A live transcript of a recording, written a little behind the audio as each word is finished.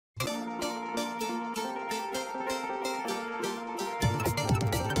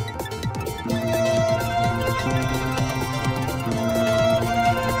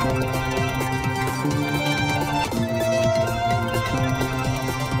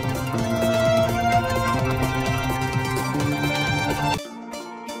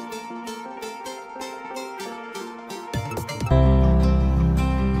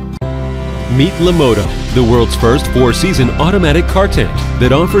Meet Lanmodo, the world's first 4-season automatic car tent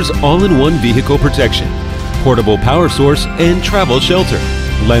that offers all-in-one vehicle protection, portable power source, and travel shelter.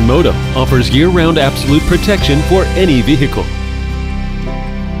 Lanmodo offers year-round absolute protection for any vehicle.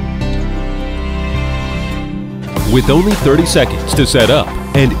 With only 30 seconds to set up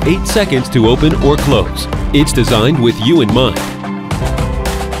and 8 seconds to open or close, it's designed with you in mind.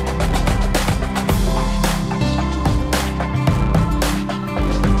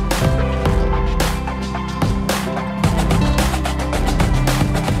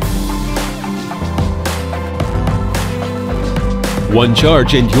 One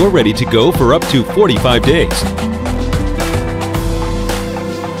charge and you're ready to go for up to 45 days.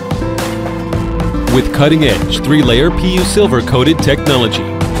 With cutting-edge 3-layer PU silver-coated technology,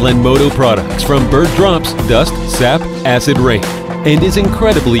 Lanmodo products from bird drops, dust, sap, acid rain, and is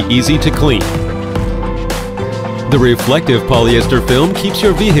incredibly easy to clean. The reflective polyester film keeps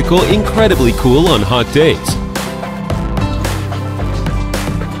your vehicle incredibly cool on hot days.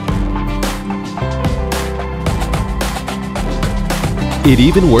 It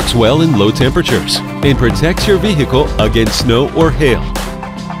even works well in low temperatures and protects your vehicle against snow or hail.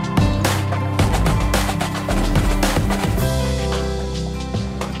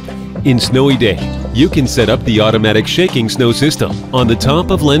 In snowy day, you can set up the automatic shaking snow system on the top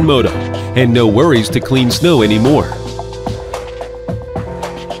of Lanmodo and no worries to clean snow anymore.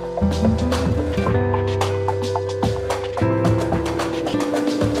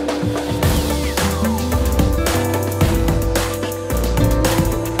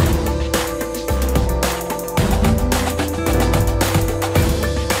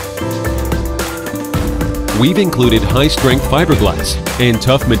 We've included high-strength fiberglass and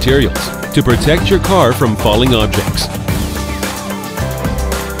tough materials to protect your car from falling objects.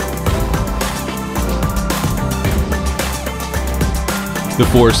 The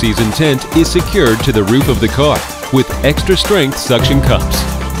 4-season tent is secured to the roof of the car with extra-strength suction cups.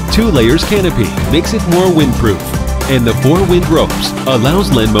 2 layers canopy makes it more windproof, and the 4 wind ropes allows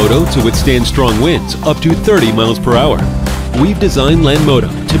Lanmodo to withstand strong winds up to 30 miles per hour. We've designed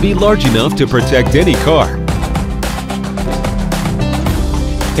Lanmodo to be large enough to protect any car,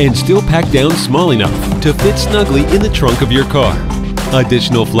 and still packed down small enough to fit snugly in the trunk of your car.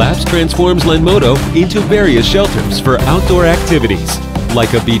 Additional flaps transforms Lanmodo into various shelters for outdoor activities,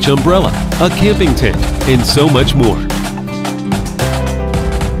 like a beach umbrella, a camping tent, and so much more.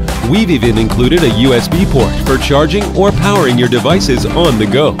 We've even included a USB port for charging or powering your devices on the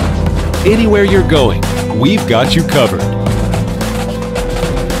go. Anywhere you're going, we've got you covered.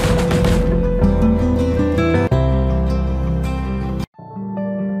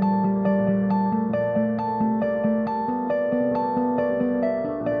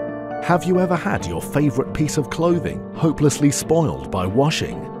 Have you ever had your favorite piece of clothing hopelessly spoiled by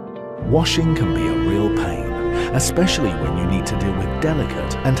washing? Washing can be a real pain, especially when you need to deal with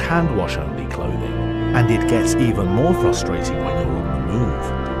delicate and hand wash only clothing. And it gets even more frustrating when you're on the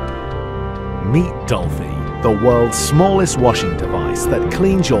move. Meet Dolfi, the world's smallest washing device that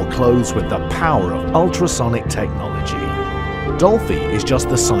cleans your clothes with the power of ultrasonic technology. Dolfi is just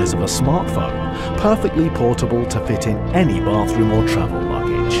the size of a smartphone, perfectly portable to fit in any bathroom or travel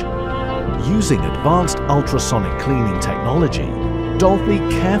luggage. Using advanced ultrasonic cleaning technology, Dolfi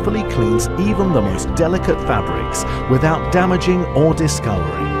carefully cleans even the most delicate fabrics without damaging or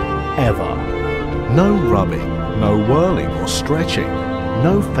discoloring, ever. No rubbing, no whirling or stretching,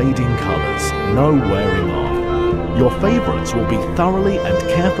 no fading colors, no wearing off. Your favorites will be thoroughly and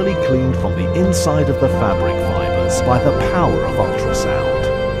carefully cleaned from the inside of the fabric fibers by the power of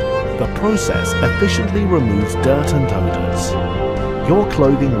ultrasound. The process efficiently removes dirt and odors. Your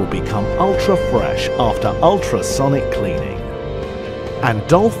clothing will become ultra-fresh after ultrasonic cleaning. And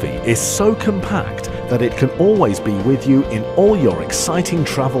Dolfi is so compact that it can always be with you in all your exciting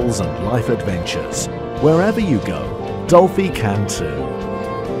travels and life adventures. Wherever you go, Dolfi can too.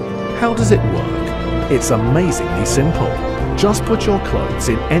 How does it work? It's amazingly simple. Just put your clothes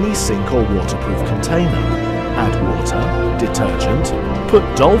in any sink or waterproof container. Add water, detergent, put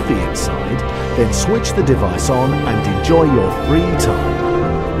Dolfi inside, then switch the device on and enjoy your free time.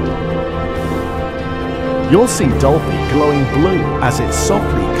 You'll see Dolfi glowing blue as it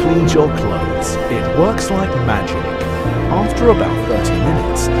softly cleans your clothes. It works like magic. After about 30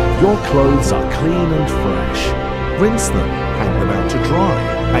 minutes, your clothes are clean and fresh. Rinse them, hang them out to dry,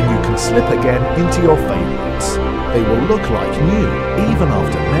 and you can slip again into your favorites. They will look like new even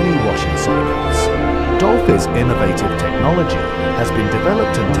after many washing cycles. Dolfi's innovative technology has been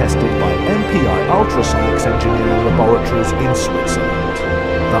developed and tested by MPI Ultrasonics Engineering Laboratories in Switzerland.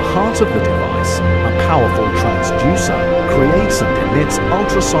 The heart of the device, a powerful transducer, creates and emits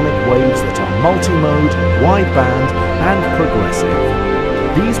ultrasonic waves that are multimode, wideband, and progressive.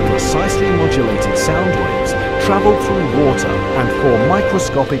 These precisely modulated sound waves travel through water and form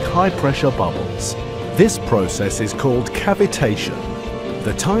microscopic high-pressure bubbles. This process is called cavitation.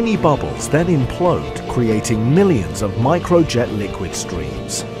 The tiny bubbles then implode, creating millions of microjet liquid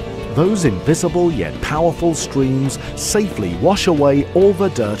streams. Those invisible yet powerful streams safely wash away all the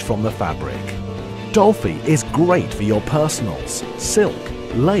dirt from the fabric. Dolfi is great for your personals, silk,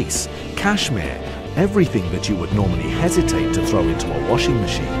 lace, cashmere, everything that you would normally hesitate to throw into a washing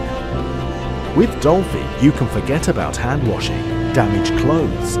machine. With Dolfi, you can forget about hand washing, damaged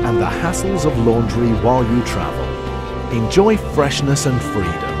clothes, and the hassles of laundry while you travel. Enjoy freshness and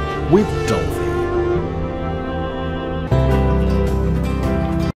freedom with Dolfi.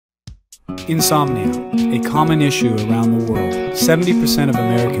 Insomnia, a common issue around the world. 70% of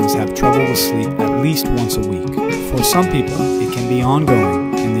Americans have trouble with sleep at least once a week. For some people, it can be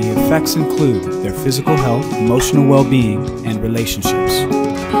ongoing, and the effects include their physical health, emotional well-being, and relationships.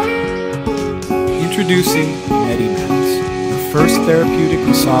 Introducing MediMax, the first therapeutic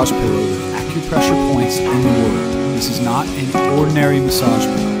massage pillow with acupressure points in the world. This is not an ordinary massage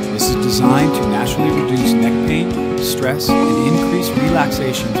pillow. This is designed to naturally reduce neck pain, stress, and increase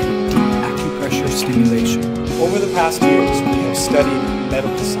relaxation through deep acupressure stimulation. Over the past years, we have studied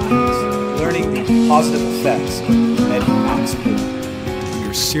medical science, learning the positive effects of the MediMax pillow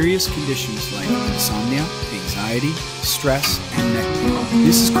under serious conditions like insomnia, anxiety, stress, and neck pain.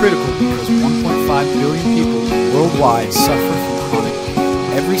 This is critical because 1.5 billion people worldwide suffer from chronic pain.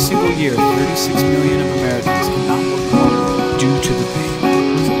 Every single year, 36 million of Americans cannot work normally due to the pain.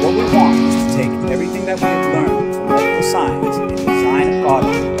 So what we want is to take everything that we have learned from medical science and design a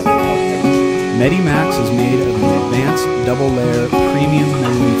product that will help everyone. MediMax is made of an advanced double-layer premium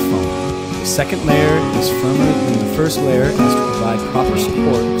memory foam. The second layer is firmer than the first layer as to provide proper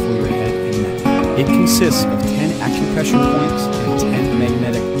support for your head and neck. It consists of 10 acupressure points and 10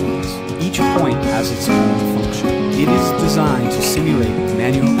 magnetic points. Each point has its own function. It is designed to simulate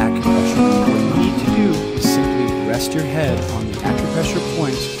manual acupressure. What you need to do is simply rest your head on the acupressure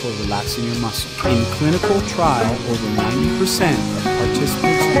points for relaxing your muscle. In clinical trial, over 90% of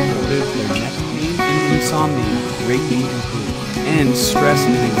participants reported their neck pain and insomnia greatly improved, and stress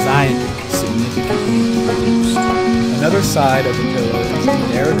and anxiety significantly reduced. Another side of the pillow is an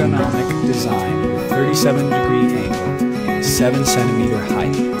ergonomic design with 37-degree angle and 7 centimeter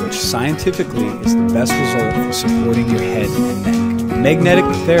height, which scientifically is the best result for supporting your head and neck. Magnetic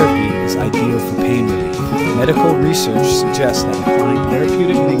therapy is ideal for pain relief. Medical research suggests that applying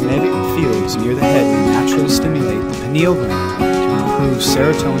therapeutic magnetic fields near the head will naturally stimulate the pineal gland to improve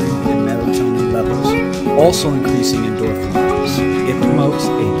serotonin and melatonin levels, also increasing endorphin levels. It promotes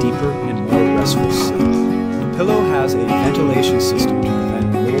a deeper and more restful sleep. The pillow has a ventilation system to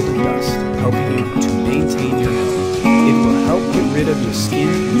prevent mold and dust, helping you to maintain your health. It will help get rid of your skin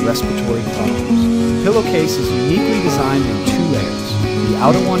and respiratory problems. The pillowcase is uniquely designed in 2 layers. The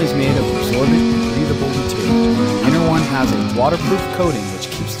outer one is made of absorbent and breathable material. The inner one has a waterproof coating which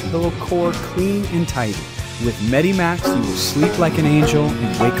keeps the pillow core clean and tidy. With MediMax, you will sleep like an angel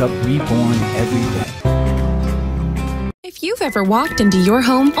and wake up reborn every day. If you've ever walked into your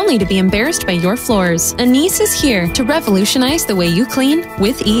home only to be embarrassed by your floors, Anise is here to revolutionize the way you clean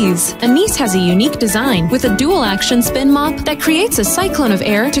with ease. Anise has a unique design with a dual-action spin mop that creates a cyclone of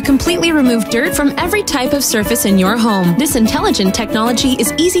air to completely remove dirt from every type of surface in your home. This intelligent technology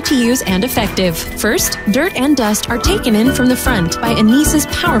is easy to use and effective. First, dirt and dust are taken in from the front by Anise's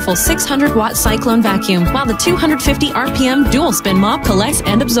powerful 600-watt cyclone vacuum, while the 250 RPM dual spin mop collects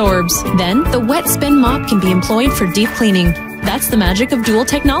and absorbs. Then, the wet spin mop can be employed for deep cleaning. That's the magic of dual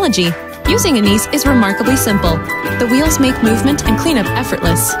technology. Using Anise is remarkably simple. The wheels make movement and cleanup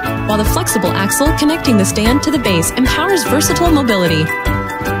effortless, while the flexible axle connecting the stand to the base empowers versatile mobility.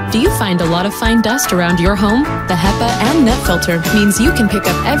 Do you find a lot of fine dust around your home? The HEPA and net filter means you can pick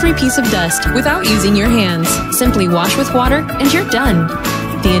up every piece of dust without using your hands. Simply wash with water and you're done.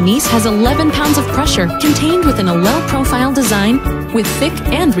 The Anise has 11 pounds of pressure contained within a low-profile design with thick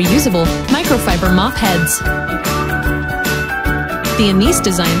and reusable microfiber mop heads. The Anise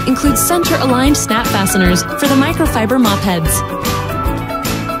design includes center-aligned snap fasteners for the microfiber mop heads.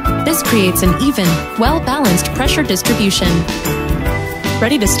 This creates an even, well-balanced pressure distribution.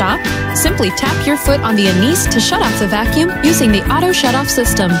 Ready to stop? Simply tap your foot on the Anise to shut off the vacuum using the auto shut-off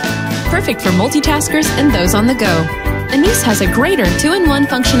system. Perfect for multitaskers and those on the go. Anise has a greater 2-in-1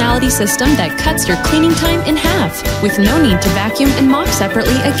 functionality system that cuts your cleaning time in half, with no need to vacuum and mop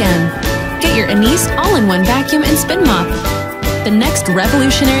separately again. Get your Anise all-in-one vacuum and spin mop. the next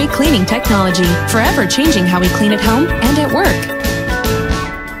revolutionary cleaning technology, forever changing how we clean at home and at work.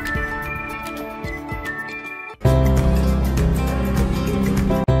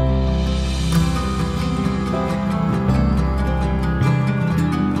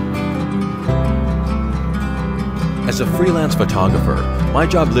 As a freelance photographer, my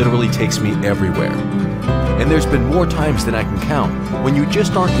job literally takes me everywhere. And there's been more times than I can count when you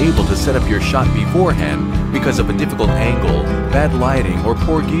just aren't able to set up your shot beforehand because of a difficult angle, bad lighting, or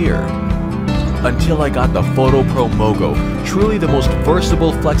poor gear. Until I got the Fotopro Mogo, truly the most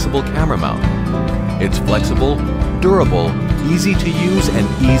versatile, flexible camera mount. It's flexible, durable, easy to use, and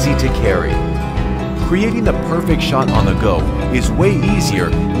easy to carry. Creating the perfect shot on the go is way easier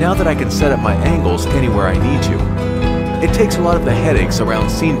now that I can set up my angles anywhere I need to. It takes a lot of the headaches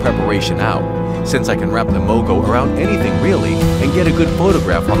around scene preparation out, since I can wrap the Mogo around anything really and get a good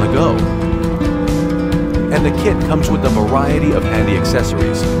photograph on the go. And the kit comes with a variety of handy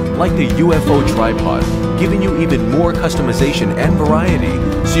accessories, like the UFO tripod, giving you even more customization and variety,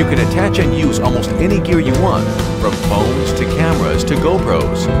 so you can attach and use almost any gear you want, from phones to cameras to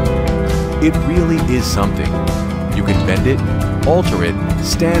GoPros. It really is something. You can bend it, alter it,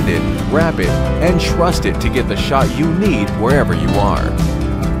 stand it, wrap it, and trust it to get the shot you need wherever you are.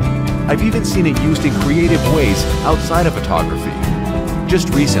 I've even seen it used in creative ways outside of photography. Just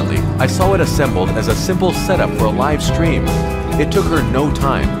recently, I saw it assembled as a simple setup for a live stream. It took her no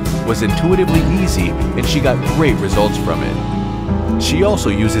time, was intuitively easy, and she got great results from it. She also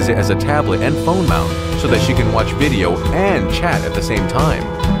uses it as a tablet and phone mount so that she can watch video and chat at the same time.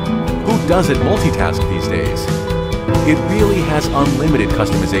 Who doesn't multitask these days? It really has unlimited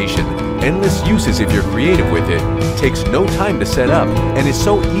customization, endless uses if you're creative with it, takes no time to set up, and is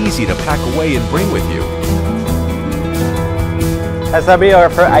so easy to pack away and bring with you. As a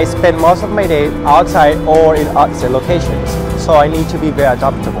videographer, I spend most of my day outside or in outside locations, so I need to be very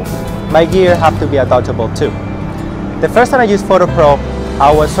adaptable. My gear have to be adaptable too. The first time I used Fotopro,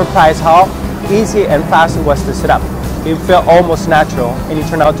 I was surprised how easy and fast it was to set up. It felt almost natural, and it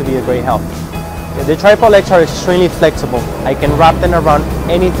turned out to be a great help. The tripod legs are extremely flexible. I can wrap them around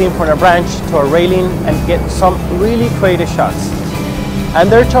anything from a branch to a railing and get some really creative shots.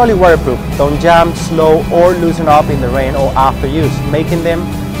 And they're totally waterproof, don't jam, slow, or loosen up in the rain or after use, making them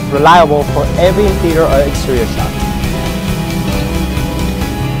reliable for every interior or exterior shot.